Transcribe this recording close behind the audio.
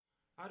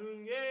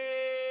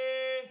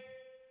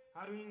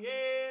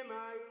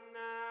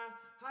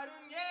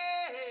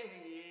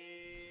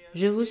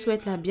Je vous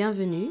souhaite la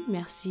bienvenue.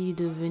 Merci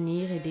de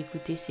venir et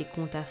d'écouter ces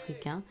contes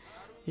africains.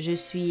 Je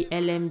suis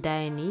LM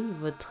Daeni,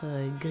 votre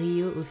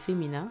griot au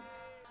féminin.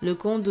 Le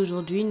conte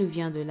d'aujourd'hui nous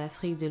vient de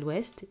l'Afrique de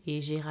l'Ouest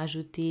et j'ai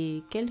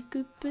rajouté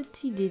quelques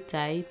petits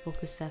détails pour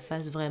que ça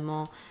fasse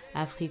vraiment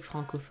Afrique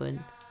francophone.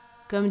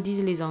 Comme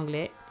disent les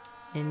Anglais,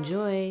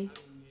 enjoy!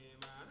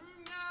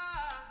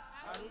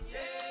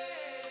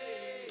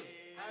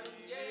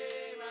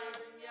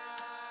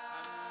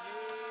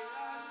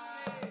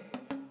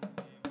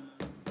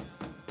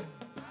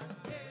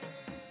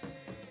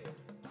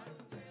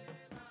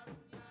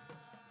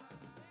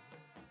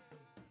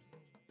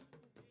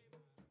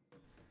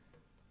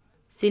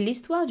 C'est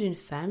l'histoire d'une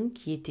femme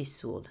qui était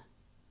sourde,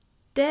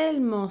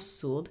 tellement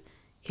sourde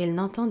qu'elle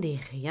n'entendait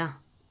rien,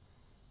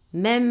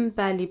 même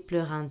pas les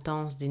pleurs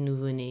intenses des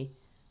nouveau-nés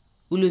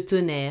ou le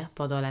tonnerre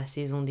pendant la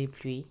saison des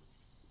pluies.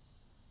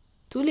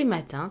 Tous les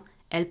matins,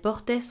 elle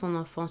portait son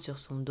enfant sur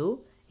son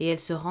dos et elle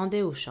se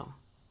rendait au champ.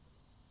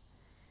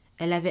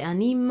 Elle avait un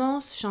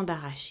immense champ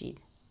d'arachides.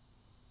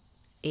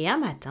 Et un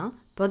matin,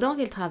 pendant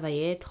qu'elle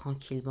travaillait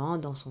tranquillement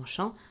dans son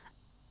champ,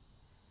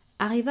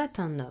 arriva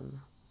un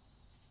homme.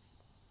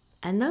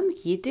 Un homme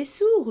qui était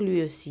sourd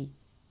lui aussi,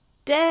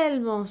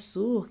 tellement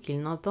sourd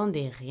qu'il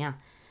n'entendait rien,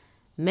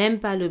 même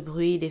pas le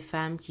bruit des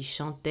femmes qui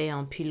chantaient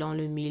en pilant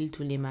le mil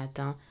tous les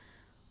matins,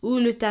 ou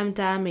le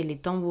tam-tam et les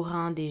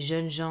tambourins des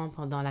jeunes gens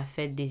pendant la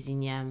fête des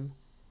ignames.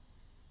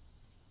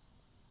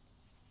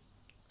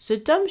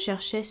 Cet homme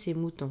cherchait ses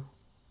moutons.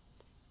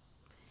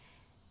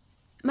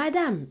 «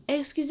 Madame,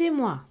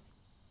 excusez-moi, »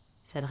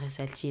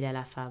 s'adressa-t-il à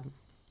la femme.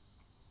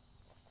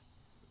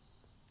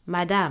 «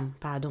 Madame,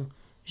 pardon,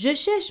 je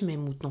cherche mes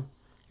moutons.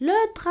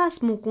 Leurs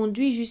traces m'ont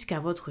conduit jusqu'à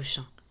votre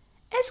champ.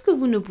 Est-ce que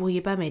vous ne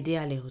pourriez pas m'aider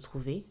à les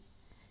retrouver?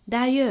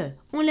 D'ailleurs,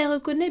 on les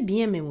reconnaît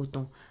bien, mes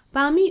moutons.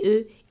 Parmi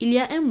eux, il y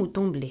a un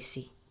mouton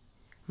blessé.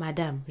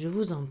 Madame, je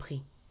vous en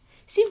prie,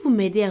 si vous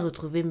m'aidez à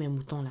retrouver mes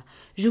moutons-là,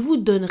 je vous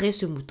donnerai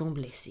ce mouton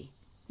blessé.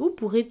 Vous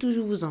pourrez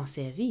toujours vous en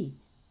servir. »«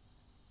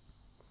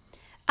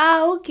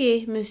 Ah, ok,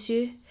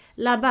 monsieur,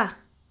 là-bas, »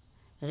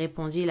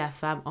 répondit la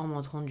femme en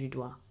montrant du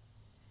doigt.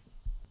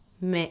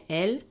 Mais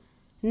elle,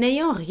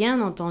 n'ayant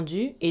rien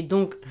entendu et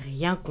donc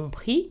rien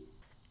compris,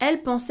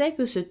 elle pensait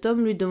que cet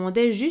homme lui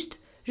demandait juste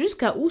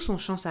jusqu'à où son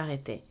champ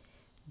s'arrêtait.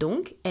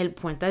 Donc, elle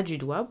pointa du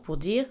doigt pour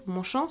dire «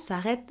 Mon champ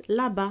s'arrête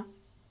là-bas ».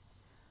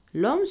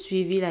 L'homme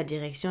suivit la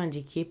direction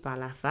indiquée par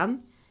la femme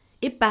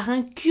et par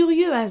un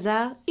curieux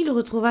hasard, il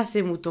retrouva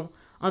ses moutons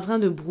en train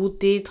de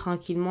brouter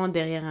tranquillement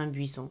derrière un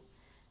buisson.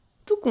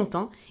 Tout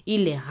content,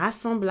 il les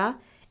rassembla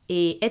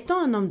et,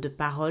 étant un homme de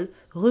parole,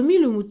 remit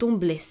le mouton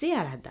blessé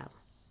à la dame.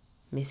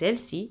 Mais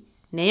celle-ci,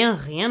 n'ayant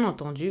rien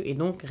entendu et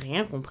donc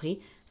rien compris,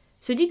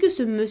 se dit que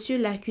ce monsieur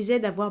l'accusait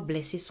d'avoir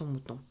blessé son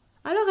mouton.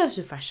 Alors elle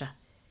se fâcha.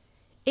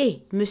 «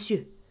 Hé,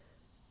 monsieur,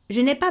 je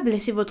n'ai pas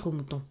blessé votre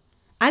mouton.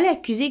 Allez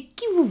accuser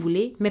qui vous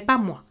voulez, mais pas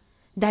moi.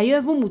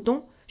 D'ailleurs, vos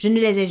moutons, je ne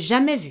les ai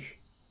jamais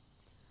vus. »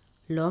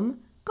 L'homme,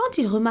 quand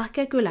il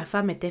remarqua que la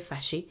femme était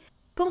fâchée,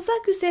 pensa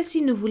que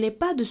celle-ci ne voulait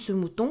pas de ce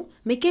mouton,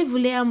 mais qu'elle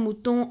voulait un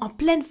mouton en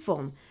pleine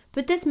forme,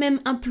 peut-être même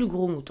un plus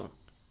gros mouton.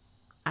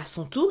 À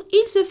son tour,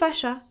 il se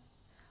fâcha.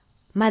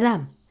 «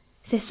 Madame,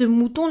 c'est ce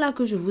mouton-là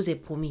que je vous ai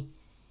promis.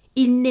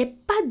 Il n'est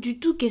pas du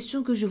tout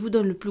question que je vous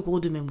donne le plus gros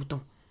de mes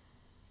moutons. »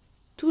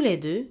 Tous les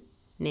deux,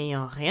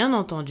 n'ayant rien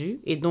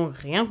entendu et donc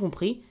rien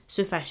compris,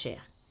 se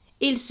fâchèrent.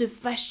 Ils se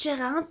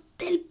fâchèrent à un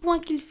tel point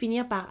qu'ils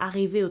finirent par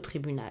arriver au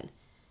tribunal.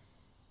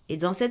 Et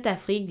dans cette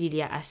Afrique d'il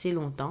y a assez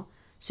longtemps,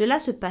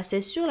 cela se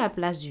passait sur la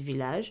place du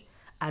village,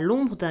 à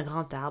l'ombre d'un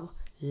grand arbre,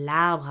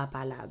 l'arbre à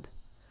palabre.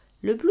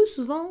 Le plus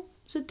souvent,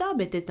 cet arbre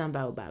était un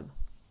baobab.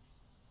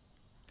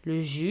 Le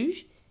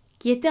juge,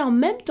 qui était en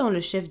même temps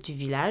le chef du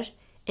village,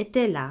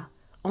 était là,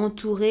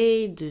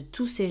 entouré de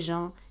tous ces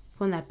gens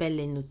qu'on appelle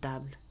les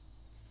notables.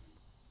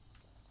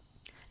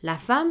 La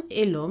femme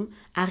et l'homme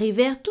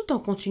arrivèrent tout en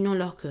continuant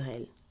leur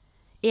querelle.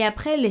 Et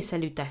après les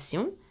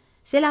salutations,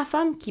 c'est la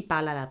femme qui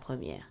parla la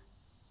première.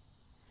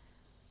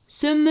 «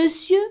 Ce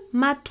monsieur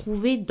m'a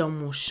trouvé dans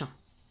mon champ.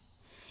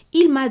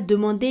 Il m'a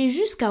demandé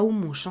jusqu'à où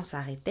mon champ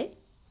s'arrêtait.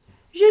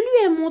 Je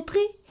lui ai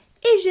montré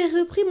et j'ai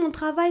repris mon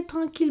travail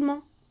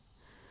tranquillement.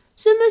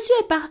 Ce monsieur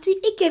est parti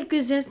et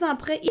quelques instants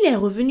après, il est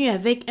revenu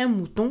avec un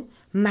mouton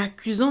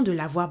m'accusant de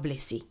l'avoir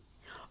blessé.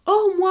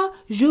 Or moi,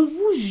 je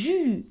vous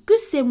jure que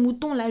ces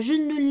moutons-là, je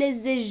ne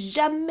les ai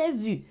jamais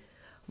vus.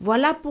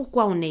 Voilà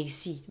pourquoi on est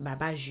ici,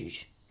 Baba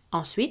juge. »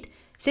 Ensuite,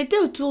 c'était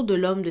au tour de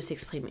l'homme de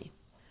s'exprimer.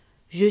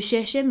 « Je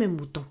cherchais mes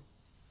moutons, »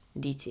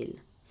 dit-il,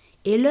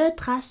 « et leurs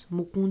traces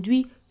m'ont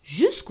conduit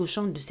jusqu'au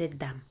champ de cette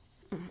dame.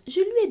 Je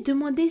lui ai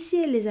demandé si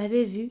elle les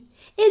avait vus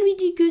et lui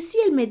dit que si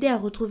elle m'aidait à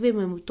retrouver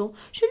mes moutons,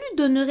 je lui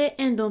donnerais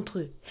un d'entre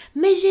eux.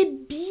 Mais j'ai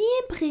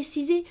bien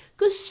précisé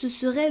que ce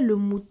serait le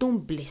mouton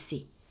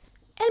blessé.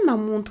 Elle m'a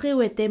montré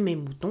où étaient mes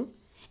moutons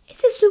et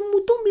c'est ce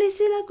mouton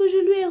blessé-là que je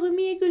lui ai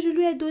remis et que je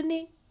lui ai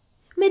donné.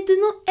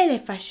 Maintenant, elle est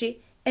fâchée,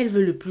 elle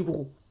veut le plus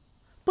gros.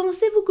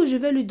 Pensez-vous que je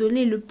vais lui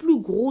donner le plus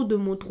gros de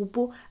mon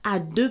troupeau à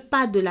 2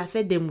 pas de la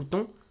fête des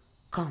moutons?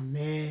 Quand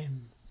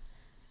même.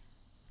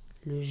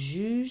 Le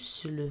juge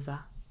se leva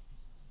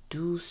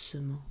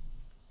doucement.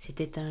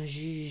 C'était un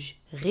juge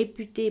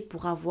réputé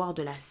pour avoir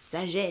de la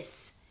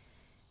sagesse.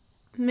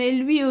 Mais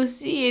lui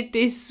aussi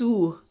était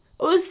sourd,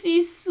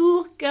 aussi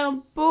sourd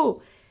qu'un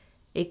pot.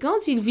 Et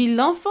quand il vit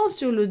l'enfant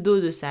sur le dos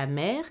de sa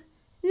mère,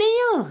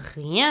 n'ayant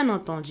rien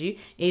entendu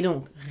et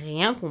donc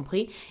rien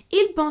compris,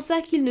 il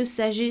pensa qu'il ne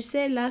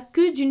s'agissait là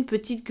que d'une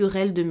petite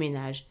querelle de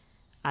ménage.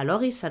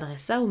 Alors il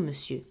s'adressa au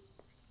monsieur.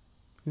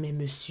 « Mais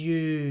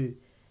monsieur,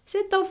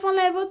 cet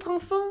enfant-là est votre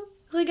enfant.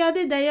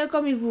 Regardez d'ailleurs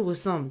comme il vous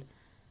ressemble.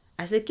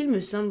 À ce qu'il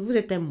me semble, vous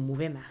êtes un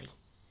mauvais mari.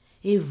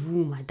 Et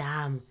vous,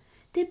 madame,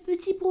 des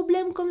petits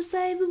problèmes comme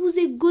ça et vous vous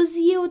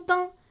égosillez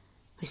autant.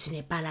 Mais ce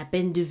n'est pas la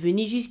peine de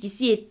venir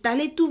jusqu'ici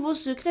étaler tous vos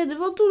secrets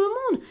devant tout le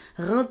monde.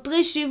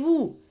 Rentrez chez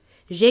vous.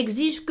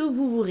 J'exige que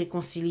vous vous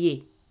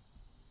réconciliez. »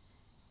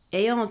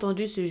 Ayant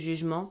entendu ce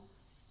jugement,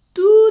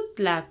 toute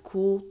la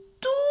cour,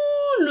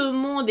 tout le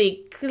monde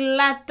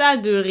éclata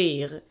de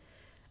rire.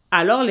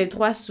 Alors les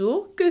 3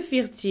 sourds, que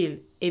firent-ils?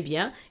 Eh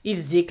bien,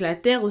 ils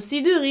éclatèrent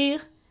aussi de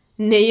rire,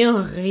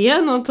 n'ayant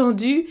rien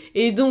entendu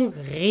et donc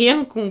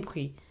rien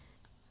compris.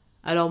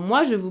 Alors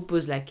moi, je vous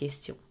pose la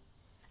question.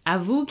 À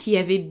vous qui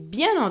avez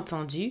bien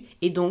entendu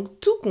et donc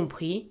tout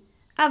compris,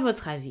 à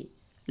votre avis,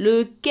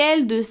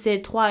 lequel de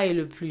ces 3 est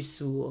le plus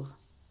sourd?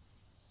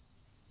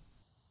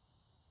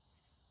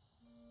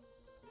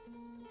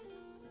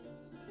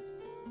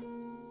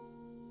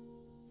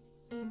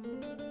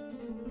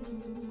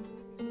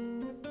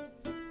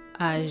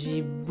 Ah,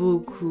 j'ai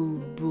beaucoup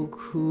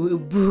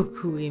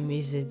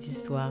aimé cette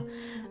histoire.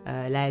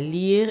 La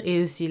lire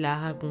et aussi la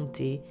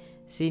raconter.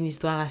 C'est une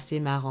histoire assez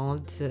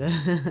marrante.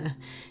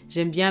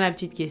 J'aime bien la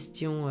petite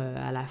question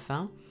à la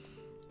fin.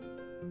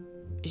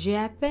 J'ai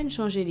à peine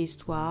changé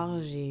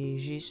l'histoire, j'ai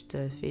juste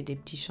fait des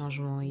petits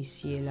changements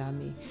ici et là,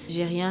 mais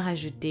j'ai rien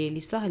rajouté.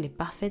 L'histoire, elle est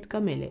parfaite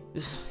comme elle est,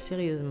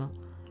 sérieusement.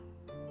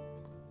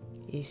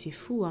 Et c'est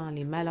fou, hein,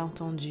 les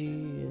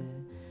malentendus,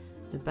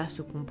 ne pas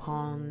se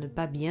comprendre, ne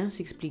pas bien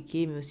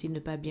s'expliquer, mais aussi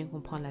ne pas bien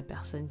comprendre la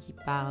personne qui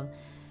parle.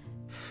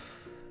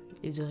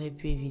 Ils auraient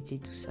pu éviter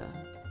tout ça.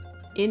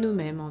 Et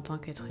nous-mêmes, en tant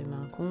qu'êtres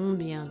humains,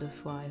 combien de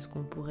fois est-ce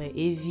qu'on pourrait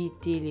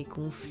éviter les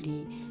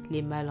conflits,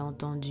 les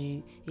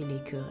malentendus et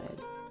les querelles?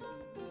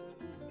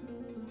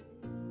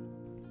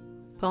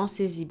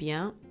 Pensez-y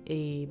bien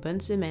et bonne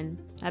semaine.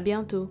 À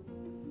bientôt.